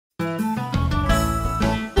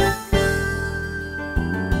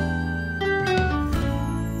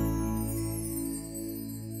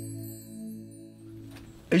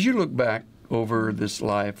As you look back over this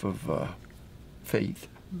life of faith,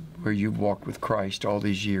 where you've walked with Christ all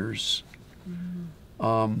these years,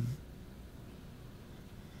 do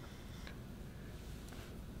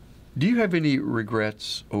you have any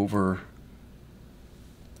regrets over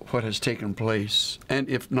what has taken place? And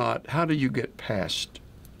if not, how do you get past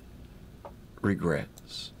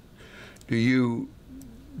regrets? Do you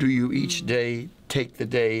each day take the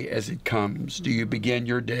day as it comes? Do you begin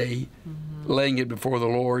your day laying it before the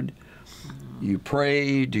Lord? You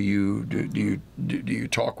pray? Do you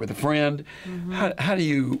talk with a friend? How do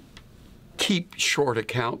you keep short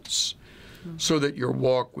accounts so that your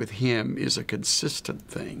walk with Him is a consistent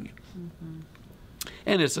thing?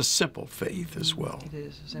 And it's a simple faith as well. It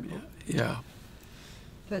is a simple. Yeah.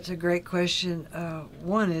 That's a great question.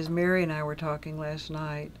 One is Mary and I were talking last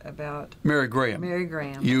night about Mary Graham. Mary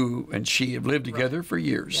Graham. You and she have lived together for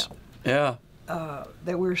years. Yeah.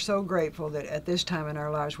 That we're so grateful that at this time in our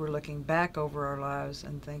lives we're looking back over our lives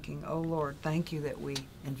and thinking, oh Lord, thank you that we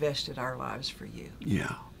invested our lives for you.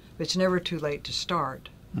 Yeah. But it's never too late to start.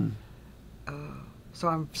 So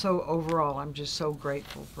I'm just so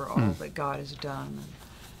grateful for all that God has done. And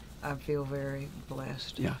I feel very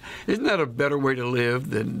blessed. Yeah. Isn't that a better way to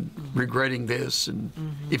live than regretting this? And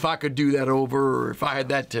if I could do that over, or if I had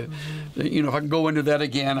that to, you know, if I could go into that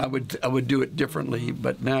again, I would do it differently.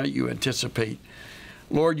 But now you anticipate,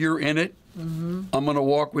 Lord, you're in it. I'm going to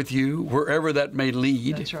walk with you wherever that may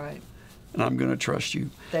lead. That's right. And I'm going to trust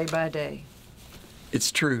you. Day by day.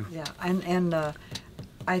 It's true. Yeah. And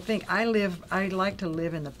I think I like to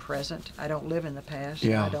live in the present. I don't live in the past.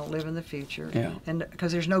 Yeah. I don't live in the future. Yeah. And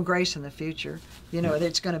because there's no grace in the future, you know,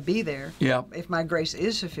 it's going to be there. Yeah. If my grace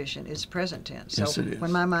is sufficient, it's present tense. So Yes, it is.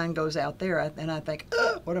 when my mind goes out there and I think,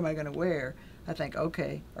 what am I going to wear? I think,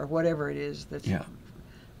 okay, or whatever it is that's. Yeah.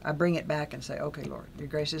 I bring it back and say, okay, Lord, your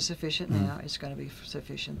grace is sufficient now. It's going to be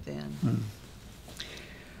sufficient then.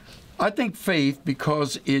 I think faith,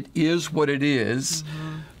 because it is what it is,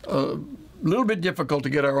 a little bit difficult to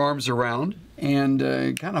get our arms around and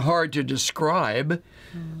kind of hard to describe.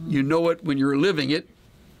 You know it when you're living it,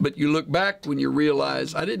 but you look back when you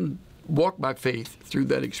realize, I didn't walk by faith through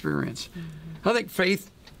that experience. I think faith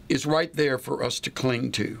is right there for us to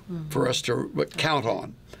cling to, for us to count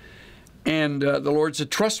on. And the Lord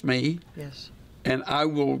said, trust me, Yes. and I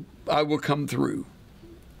will come through.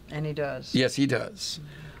 And He does. Yes, He does.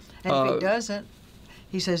 And if He doesn't,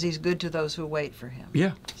 He says He's good to those who wait for Him.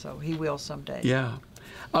 Yeah. So He will someday. Yeah.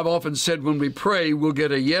 I've often said when we pray, we'll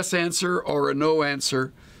get a yes answer or a no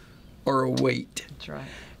answer or a wait. That's right.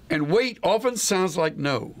 And wait often sounds like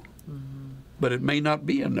no, but it may not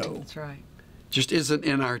be a no. That's right. Just isn't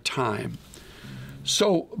in our time.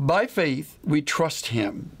 So by faith, we trust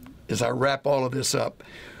Him. As I wrap all of this up,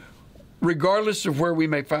 regardless of where we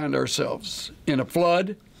may find ourselves, in a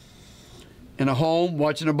flood, in a home,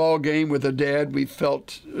 watching a ball game with a dad we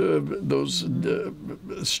felt those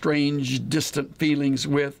strange, distant feelings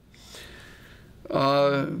with.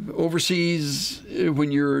 Overseas,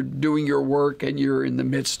 when you're doing your work and you're in the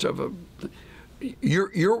midst of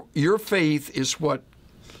your faith is what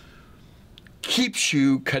keeps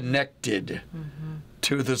you connected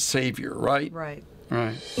to the Savior, right? Right.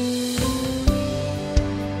 Right.